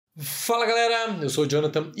Fala galera, eu sou o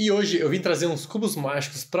Jonathan e hoje eu vim trazer uns cubos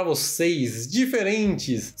mágicos para vocês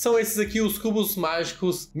diferentes. São esses aqui os cubos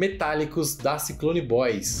mágicos metálicos da Cyclone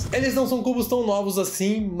Boys. Eles não são cubos tão novos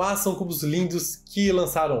assim, mas são cubos lindos que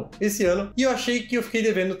lançaram esse ano e eu achei que eu fiquei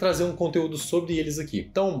devendo trazer um conteúdo sobre eles aqui.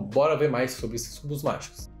 Então bora ver mais sobre esses cubos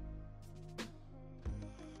mágicos.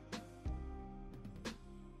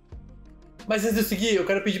 Mas antes de eu seguir, eu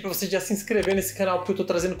quero pedir para você já se inscrever nesse canal, porque eu tô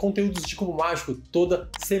trazendo conteúdos de cubo mágico toda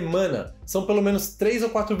semana. São pelo menos 3 ou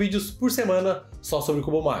 4 vídeos por semana só sobre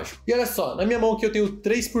cubo mágico. E olha só, na minha mão aqui eu tenho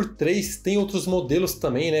 3x3, tem outros modelos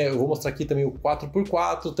também, né? Eu vou mostrar aqui também o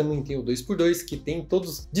 4x4, também tem o 2x2, que tem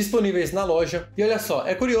todos disponíveis na loja. E olha só,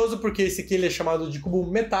 é curioso porque esse aqui ele é chamado de cubo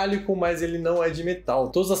metálico, mas ele não é de metal.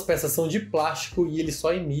 Todas as peças são de plástico e ele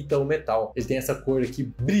só imita o metal. Ele tem essa cor aqui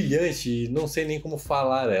brilhante, não sei nem como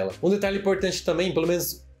falar ela. Um detalhe importante também, pelo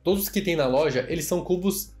menos todos que tem na loja, eles são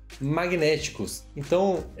cubos magnéticos.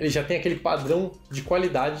 Então ele já tem aquele padrão de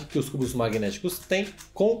qualidade que os cubos magnéticos têm,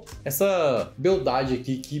 com essa beldade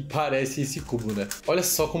aqui que parece esse cubo, né? Olha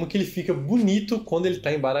só como que ele fica bonito quando ele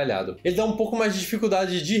está embaralhado. Ele dá um pouco mais de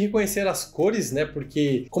dificuldade de reconhecer as cores, né?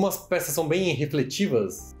 Porque como as peças são bem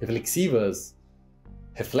reflexivas,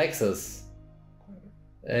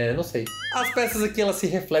 não sei. As peças aqui elas se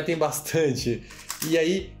refletem bastante. E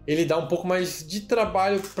aí ele dá um pouco mais de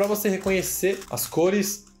trabalho para você reconhecer as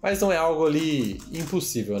cores, mas não é algo ali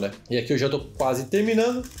impossível, né? E aqui eu já tô quase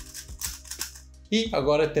terminando. E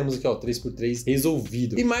agora temos aqui, ó, o 3x3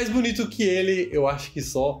 resolvido. E mais bonito que ele, eu acho que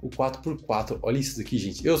só o 4x4. Olha isso daqui,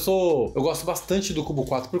 gente. Eu gosto bastante do cubo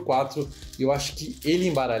 4x4 e eu acho que ele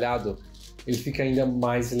embaralhado, ele fica ainda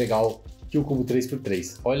mais legal que o cubo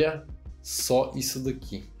 3x3. Olha só isso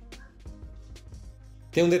daqui.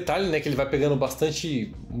 Tem um detalhe, né, que ele vai pegando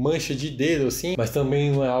bastante mancha de dedo, assim, mas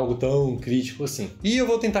também não é algo tão crítico assim. E eu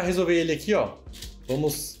vou tentar resolver ele aqui, ó.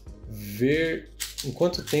 Vamos ver em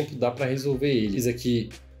quanto tempo dá para resolver ele. Esse aqui,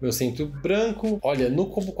 meu centro branco. Olha, no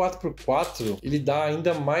cubo 4x4, ele dá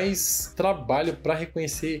ainda mais trabalho para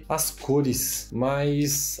reconhecer as cores,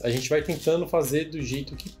 mas a gente vai tentando fazer do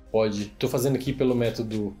jeito que pode. Tô fazendo aqui pelo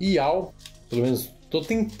método IAL, pelo menos tô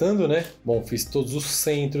tentando, né? Bom, fiz todos os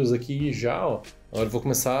centros aqui já, ó. Agora eu vou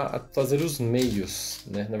começar a fazer os meios,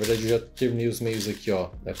 né? Na verdade eu já terminei os meios aqui, ó,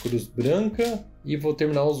 da cruz branca, e vou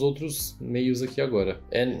terminar os outros meios aqui agora.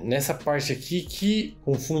 É nessa parte aqui que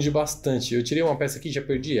confunde bastante. Eu tirei uma peça aqui e já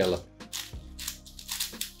perdi ela.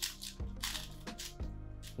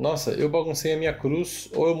 Nossa, eu baguncei a minha cruz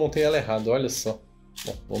ou eu montei ela errado, olha só.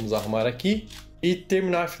 Bom, vamos arrumar aqui e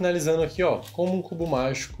terminar finalizando aqui, ó, como um cubo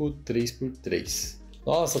mágico 3x3.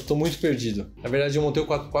 Nossa, tô muito perdido. Na verdade eu montei o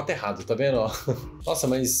 4x4 errado, tá vendo? Ó? Nossa,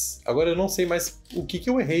 mas agora eu não sei mais o que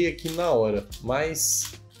eu errei aqui na hora.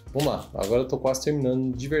 Mas vamos lá, agora eu tô quase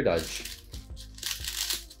terminando de verdade.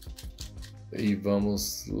 E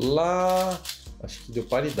vamos lá. Acho que deu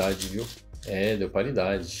paridade, viu? É, deu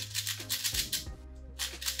paridade.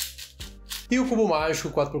 E o cubo mágico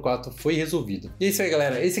 4x4 foi resolvido. E é isso aí,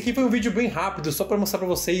 galera. Esse aqui foi um vídeo bem rápido, só para mostrar para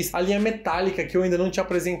vocês a linha metálica que eu ainda não tinha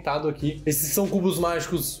apresentado aqui. Esses são cubos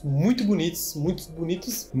mágicos muito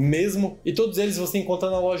bonitos mesmo. E todos eles você encontra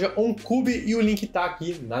na loja OnCube e o link tá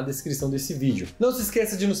aqui na descrição desse vídeo. Não se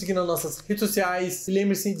esqueça de nos seguir nas nossas redes sociais. E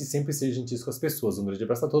lembre-se de sempre ser gentil com as pessoas. Um grande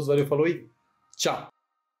abraço a todos, valeu, falou e tchau!